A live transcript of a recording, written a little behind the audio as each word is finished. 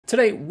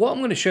Today, what I'm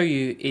going to show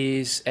you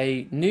is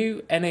a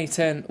new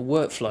N8N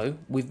workflow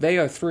with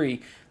Veo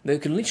Three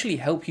that can literally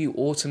help you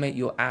automate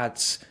your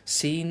ads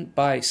scene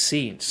by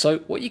scene. So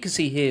what you can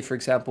see here, for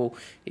example,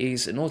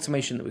 is an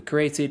automation that we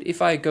created.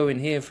 If I go in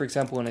here, for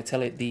example, and I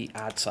tell it the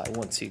ads I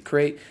want to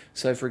create,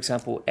 so for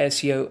example,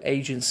 SEO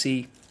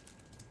agency,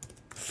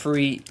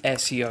 free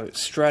SEO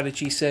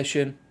strategy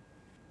session,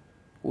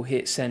 we'll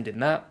hit send in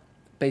that.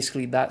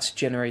 Basically, that's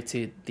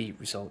generated the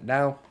result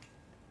now,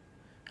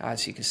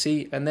 as you can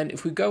see. And then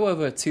if we go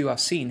over to our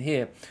scene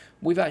here,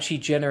 we've actually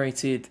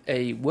generated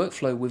a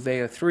workflow with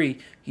Veo Three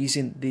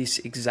using this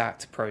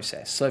exact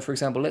process. So for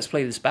example, let's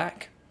play this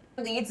back.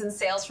 Leads and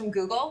sales from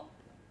Google.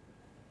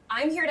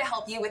 I'm here to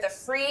help you with a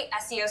free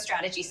SEO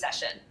strategy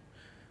session.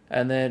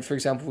 And then for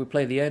example, we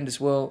play the end as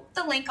well.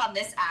 The link on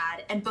this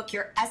ad and book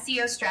your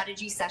SEO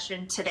strategy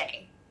session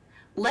today.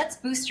 Let's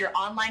boost your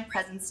online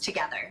presence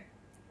together.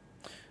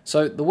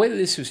 So the way that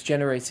this was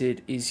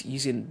generated is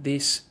using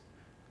this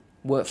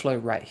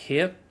workflow right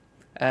here,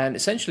 and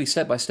essentially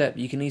step by step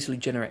you can easily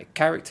generate a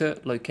character,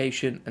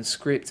 location and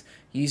script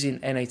using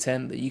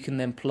N8N that you can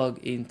then plug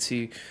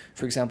into,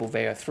 for example,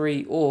 Veo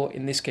Three, or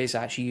in this case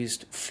I actually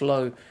used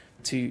Flow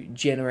to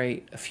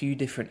generate a few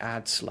different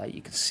ads like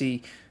you can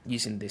see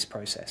using this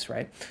process.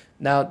 Right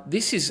now,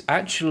 this is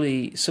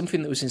actually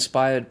something that was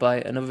inspired by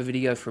another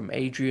video from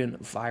Adrian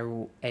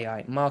Viral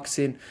AI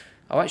Marketing.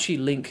 I'll actually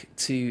link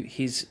to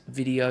his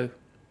video.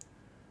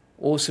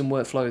 Awesome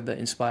workflow that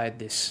inspired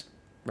this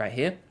right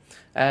here.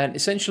 And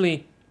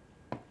essentially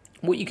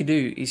what you can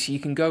do is you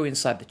can go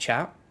inside the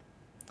chat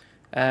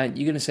and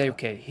you're going to say,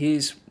 okay,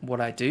 here's what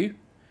I do,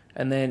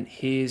 and then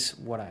here's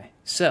what I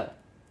sell.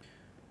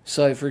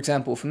 So for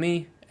example, for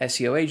me,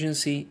 SEO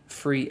agency,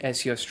 free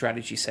SEO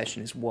strategy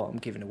session is what I'm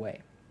giving away.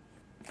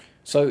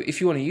 So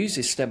if you want to use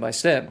this step by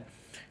step,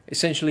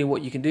 essentially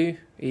what you can do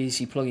is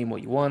you plug in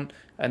what you want,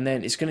 and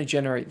then it's going to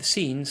generate the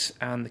scenes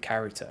and the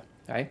character.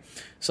 Okay,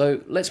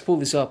 so let's pull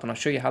this up and I'll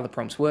show you how the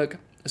prompts work.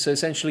 So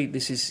essentially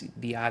this is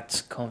the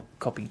ads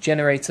copy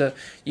generator.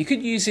 You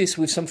could use this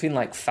with something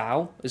like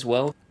Fal as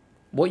well.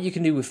 What you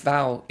can do with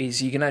Fal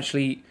is you can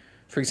actually,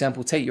 for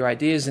example, take your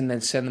ideas and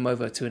then send them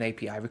over to an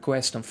API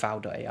request on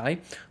Fal AI.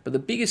 But the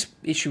biggest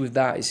issue with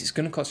that is it's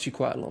going to cost you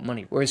quite a lot of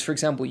money. Whereas, for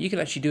example, you can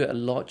actually do it a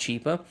lot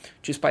cheaper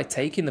just by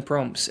taking the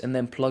prompts and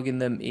then plugging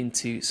them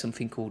into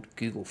something called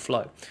Google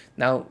Flow.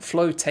 Now,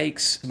 Flow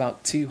takes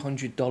about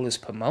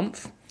 $200 per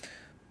month,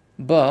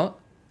 but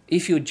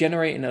if you're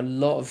generating a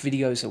lot of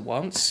videos at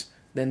once,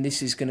 then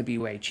this is going to be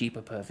way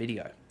cheaper per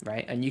video,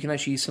 right? And you can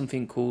actually use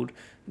something called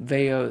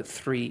Veo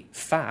Three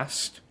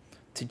Fast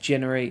to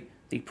generate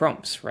the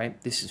prompts,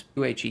 right? This is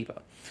way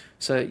cheaper.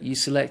 So you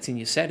select in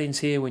your settings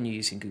here when you're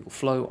using Google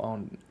Flow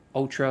on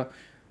Ultra,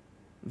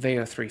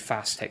 Veo Three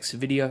Fast text to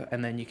video,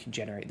 and then you can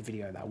generate the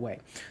video that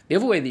way. The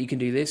other way that you can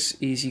do this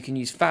is you can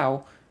use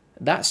Fal.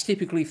 That's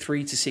typically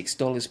 $3 to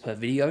 $6 per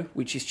video,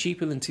 which is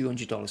cheaper than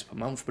 $200 per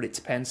month, but it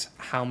depends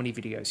how many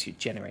videos you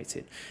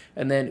generated.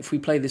 And then if we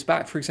play this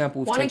back, for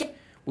example,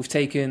 we've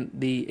taken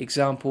the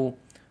example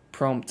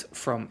prompt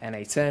from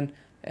N8N,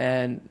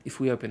 and if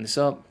we open this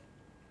up,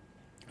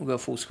 we'll go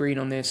full screen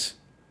on this.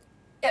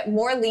 Get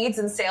more leads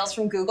and sales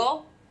from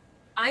Google?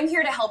 I'm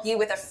here to help you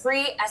with a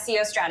free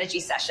SEO strategy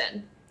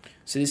session.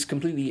 So this is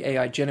completely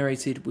AI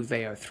generated with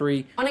Veo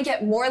Three. Want to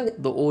get more?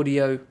 The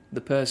audio,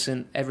 the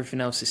person,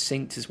 everything else is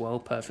synced as well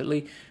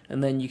perfectly.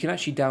 And then you can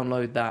actually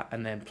download that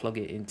and then plug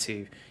it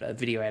into a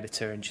video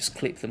editor and just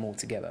clip them all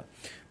together.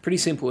 Pretty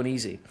simple and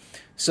easy.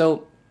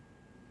 So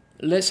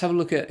let's have a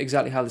look at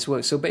exactly how this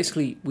works. So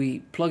basically we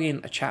plug in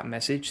a chat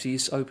message. So you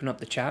just open up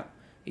the chat,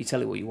 you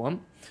tell it what you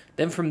want.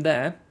 Then from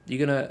there,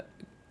 you're going to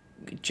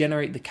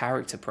generate the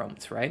character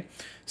prompt, right?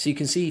 So you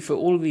can see for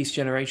all of these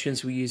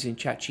generations, we're using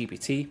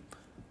ChatGPT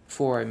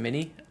 4.0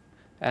 Mini,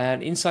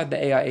 and inside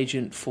the AI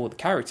agent for the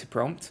character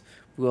prompt,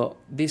 we've got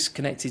this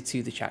connected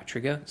to the chat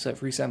trigger. So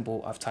for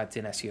example, I've typed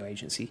in SEO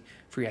agency,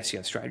 free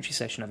SEO strategy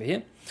session over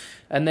here.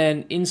 And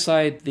then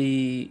inside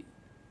the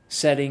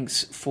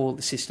settings for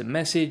the system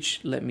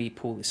message, let me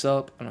pull this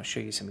up and I'll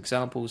show you some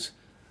examples.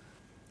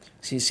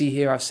 So you see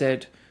here, I've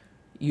said,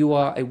 you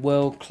are a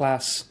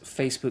world-class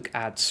Facebook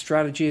ad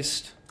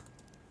strategist,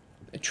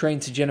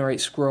 trained to generate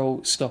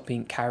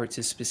scroll-stopping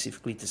characters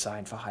specifically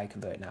designed for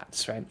high-converting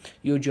ads, right?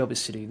 Your job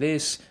is to do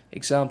this.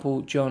 Example,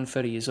 John,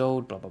 30 years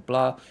old, blah, blah,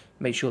 blah.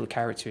 Make sure the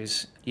character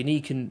is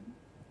unique and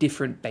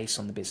different based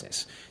on the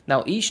business.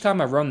 Now, each time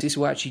I run this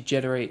will actually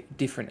generate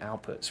different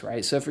outputs,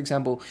 right? So, for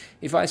example,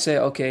 if I say,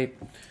 okay,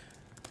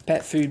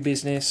 pet food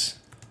business,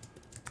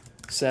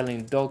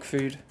 selling dog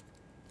food,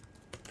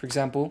 for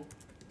example,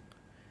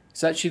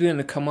 it's actually going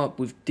to come up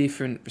with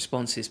different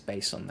responses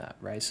based on that,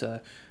 right? So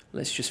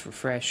let's just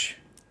refresh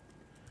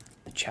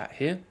the chat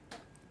here,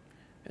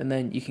 and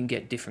then you can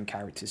get different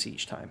characters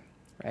each time,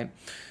 right?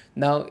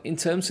 Now, in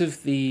terms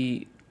of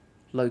the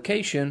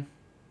location,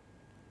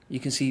 you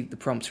can see the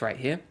prompts right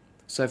here.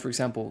 So for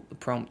example, the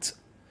prompt,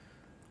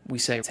 we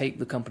say, take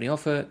the company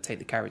offer, take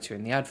the character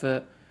in the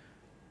advert,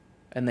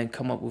 and then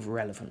come up with a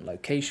relevant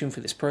location for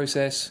this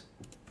process.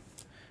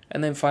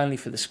 And then finally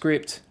for the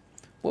script,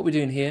 what we're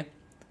doing here,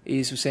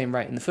 is we're saying,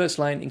 right, in the first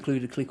line,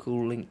 include a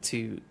clickable link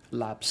to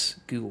Labs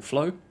Google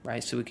Flow,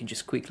 right? So we can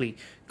just quickly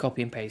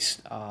copy and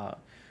paste our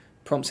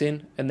prompts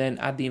in, and then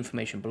add the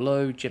information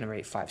below,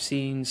 generate 5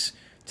 scenes,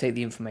 take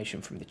the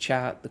information from the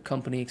chat, the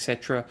company,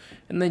 etc.,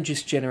 and then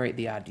just generate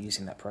the ad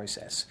using that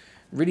process.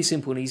 Really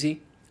simple and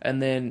easy,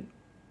 and then,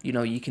 you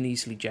know, you can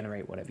easily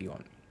generate whatever you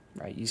want,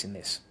 right, using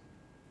this.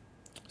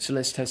 So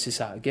let's test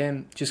this out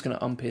again. Just going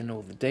to unpin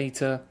all the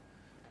data.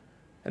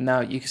 And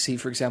now you can see,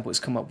 for example, it's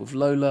come up with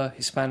Lola,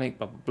 Hispanic,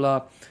 blah, blah,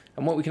 blah.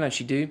 And what we can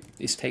actually do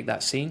is take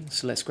that scene.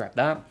 So let's grab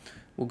that.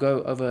 We'll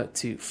go over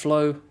to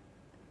Flow.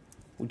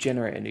 We'll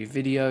generate a new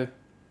video.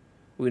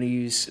 We're going to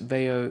use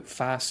Veo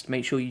Fast.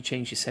 Make sure you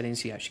change your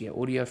settings so you actually get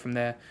audio from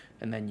there.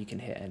 And then you can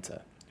hit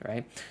enter,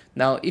 right?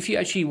 Now, if you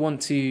actually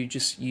want to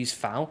just use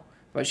Fal,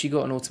 I've actually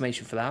got an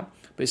automation for that.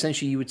 But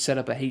essentially, you would set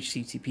up a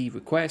HTTP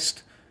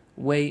request,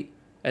 wait,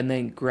 and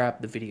then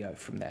grab the video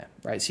from there,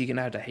 right? So you can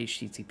add a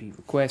HTTP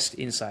request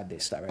inside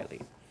this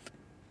directly.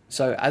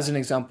 So as an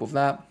example of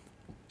that,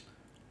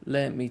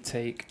 let me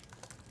take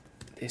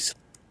this.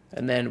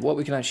 And then what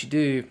we can actually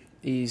do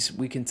is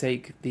we can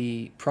take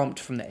the prompt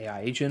from the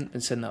AI agent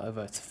and send that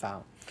over to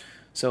Fal.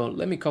 So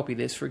let me copy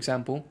this, for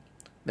example.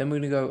 Then we're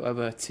gonna go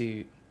over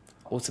to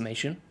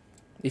automation.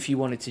 If you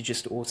wanted to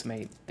just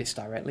automate this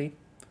directly,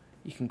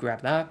 you can grab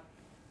that.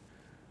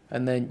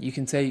 And then you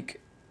can take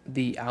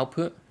the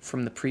output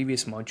from the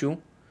previous module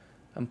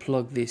and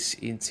plug this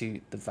into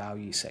the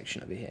value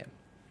section over here,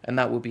 and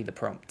that will be the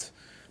prompt.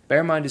 Bear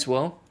in mind as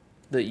well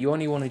that you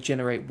only want to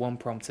generate one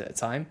prompt at a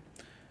time.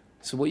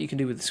 So what you can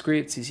do with the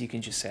script is you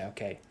can just say,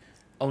 okay,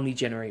 only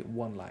generate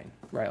one line,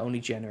 right? Only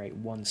generate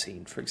one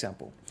scene, for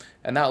example,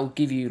 and that will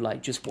give you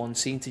like just one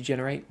scene to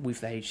generate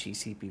with the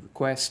HTTP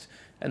request.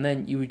 And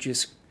then you would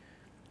just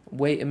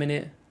wait a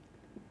minute,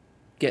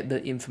 get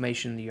the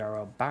information, the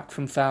URL back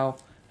from Fal,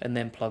 and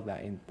then plug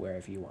that in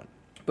wherever you want.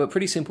 But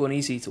pretty simple and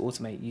easy to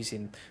automate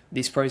using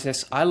this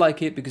process. I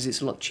like it because it's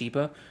a lot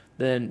cheaper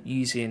than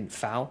using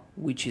Fal,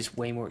 which is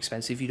way more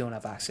expensive. You don't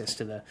have access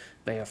to the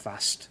Veo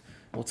Fast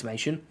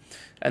automation.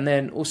 And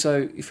then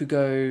also, if we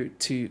go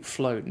to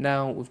Flow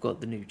now, we've got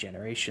the new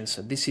generation.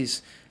 So this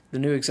is the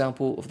new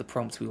example of the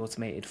prompt we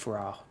automated for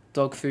our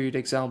dog food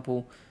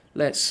example.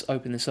 Let's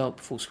open this up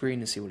full screen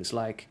and see what it's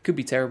like. Could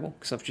be terrible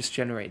because I've just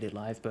generated it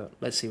live, but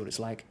let's see what it's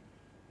like.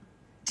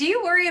 Do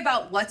you worry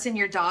about what's in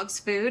your dog's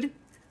food?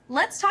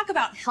 Let's talk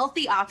about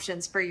healthy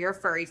options for your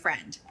furry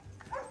friend.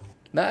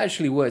 That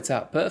actually worked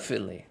out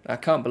perfectly. I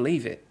can't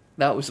believe it.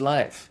 That was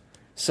live.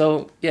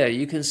 So yeah,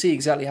 you can see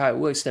exactly how it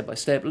works step by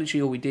step.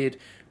 Literally all we did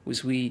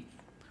was we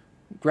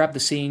grabbed the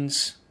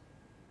scenes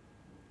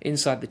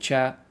inside the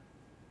chat,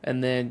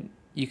 and then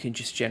you can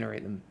just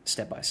generate them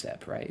step by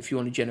step, right? If you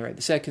want to generate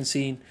the second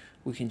scene,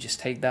 we can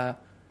just take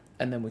that,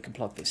 and then we can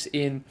plug this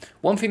in.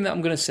 One thing that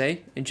I'm going to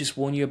say and just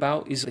warn you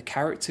about is the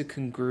character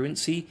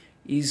congruency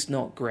is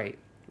not great,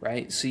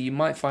 right? So you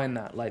might find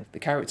that like the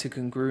character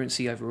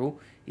congruency overall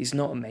is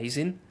not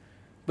amazing,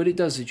 but it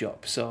does the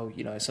job. So,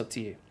 you know, it's up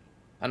to you.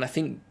 And I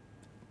think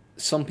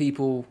some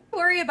people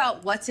worry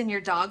about what's in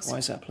your dog's. Why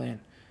is that playing?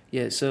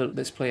 Yeah, so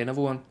let's play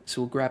another one.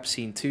 So we'll grab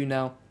scene 2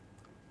 now,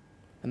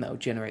 and that will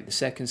generate the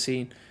second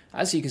scene.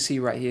 As you can see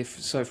right here,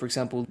 so for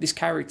example, this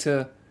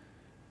character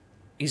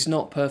is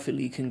not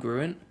perfectly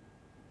congruent,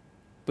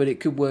 but it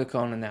could work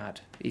on an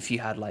ad if you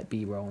had like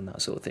B-roll and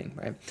that sort of thing,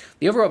 right?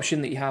 The other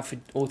option that you have for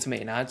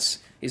automating ads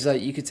is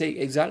that you could take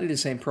exactly the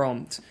same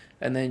prompt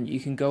and then you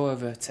can go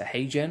over to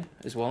HeyGen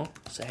as well.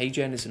 So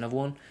HeyGen is another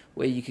one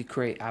where you could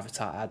create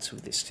avatar ads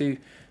with this too.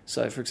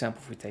 So for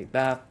example, if we take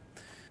that,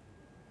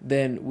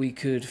 then we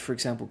could, for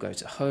example, go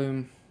to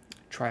home,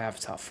 try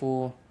avatar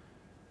 4,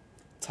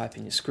 type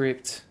in your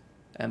script,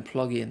 and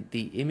plug in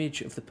the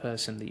image of the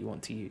person that you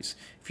want to use.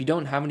 If you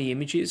don't have any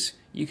images,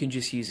 you can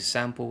just use a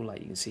sample,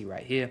 like you can see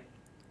right here,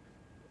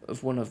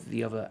 of one of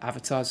the other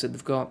avatars that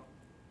they've got,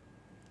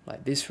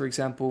 like this, for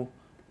example.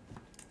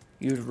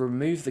 You would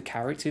remove the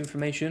character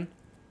information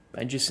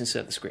and just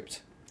insert the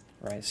script,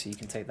 right? So you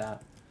can take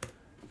that,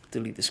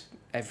 delete this,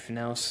 everything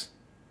else,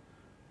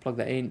 plug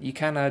that in. You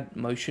can add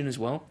motion as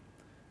well,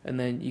 and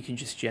then you can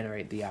just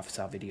generate the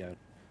avatar video.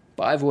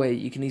 But either way,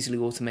 you can easily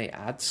automate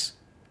ads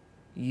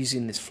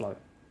using this flow.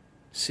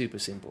 Super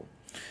simple.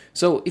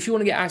 So if you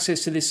want to get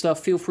access to this stuff,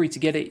 feel free to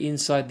get it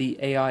inside the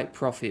AI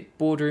Profit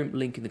Boardroom,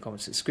 link in the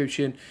comments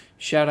description.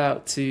 Shout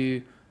out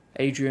to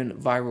Adrian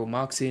Viral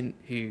Marketing,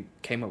 who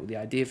came up with the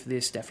idea for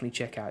this. Definitely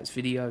check out his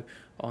video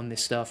on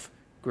this stuff.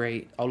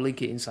 Great. I'll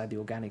link it inside the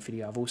organic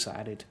video. I've also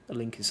added a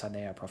link inside the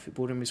AI Profit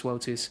Boardroom as well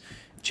to his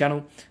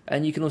channel.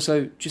 And you can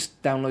also just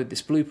download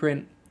this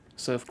blueprint.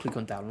 So if click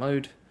on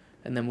download,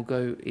 and then we'll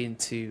go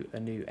into a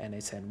new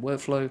N8N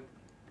Workflow,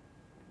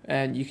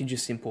 and you can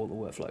just import the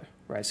workflow,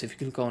 right? So if you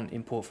click on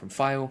import from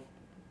file,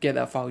 get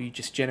that file you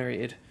just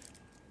generated,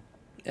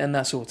 and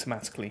that's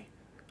automatically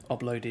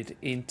uploaded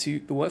into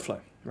the workflow,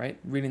 right?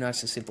 Really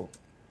nice and simple.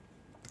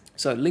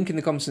 So link in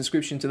the comments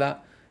description to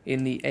that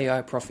in the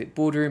AI Profit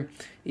Boardroom.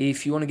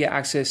 If you want to get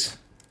access,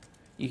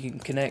 you can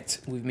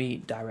connect with me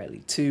directly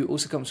too.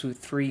 Also comes with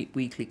 3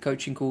 weekly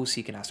coaching calls, so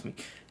you can ask me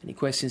any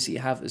questions that you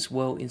have as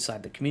well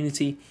inside the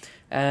community.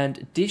 And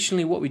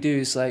additionally, what we do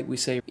is like we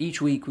say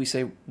each week, we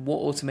say, what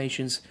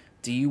automations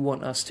do you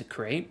want us to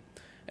create?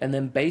 And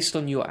then based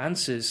on your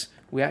answers,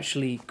 we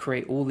actually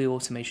create all the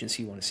automations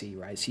you want to see,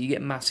 right? So you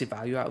get massive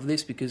value out of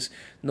this, because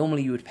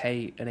normally you would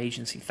pay an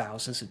agency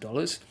thousands of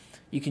dollars.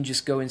 You can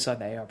just go inside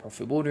the AI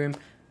Profit Boardroom,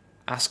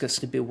 ask us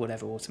to build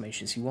whatever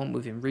automations you want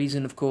within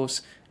reason, of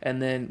course,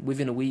 and then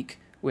within a week,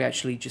 we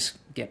actually just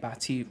get back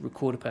to you,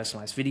 record a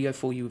personalized video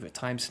for you with a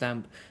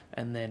timestamp,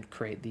 and then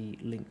create the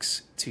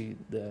links to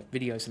the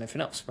videos and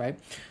everything else, right?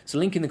 So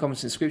link in the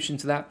comments and description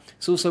to that.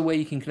 It's also where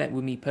you can connect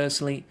with me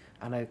personally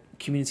and a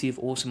community of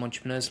awesome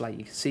entrepreneurs like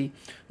you can see.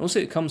 And also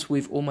it comes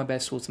with all my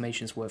best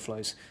automations,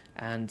 workflows,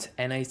 and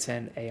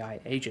N8N AI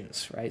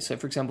agents, right? So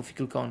for example, if you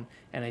click on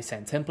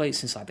N8N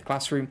templates inside the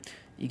classroom,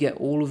 you get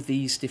all of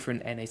these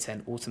different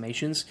N8N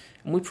automations,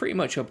 and we're pretty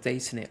much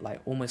updating it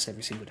like almost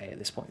every single day at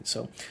this point.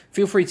 So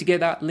feel free to get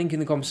that, link in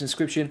the comments and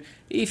description.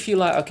 If you're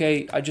like,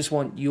 okay, I just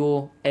want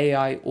your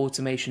AI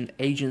automation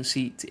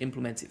agency to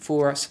implement it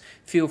for us,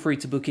 feel free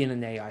to book in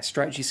an AI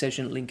strategy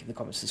session, link in the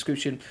comments and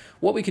description.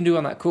 What we can do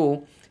on that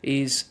call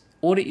is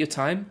audit your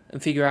time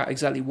and figure out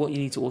exactly what you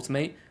need to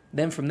automate.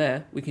 Then from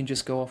there, we can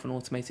just go off and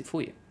automate it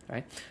for you.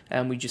 Right?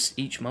 And we just,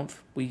 each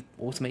month, we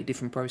automate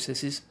different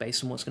processes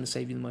based on what's going to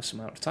save you the most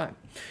amount of time.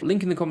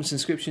 Link in the comments and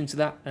description to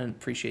that, and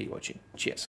appreciate you watching. Cheers.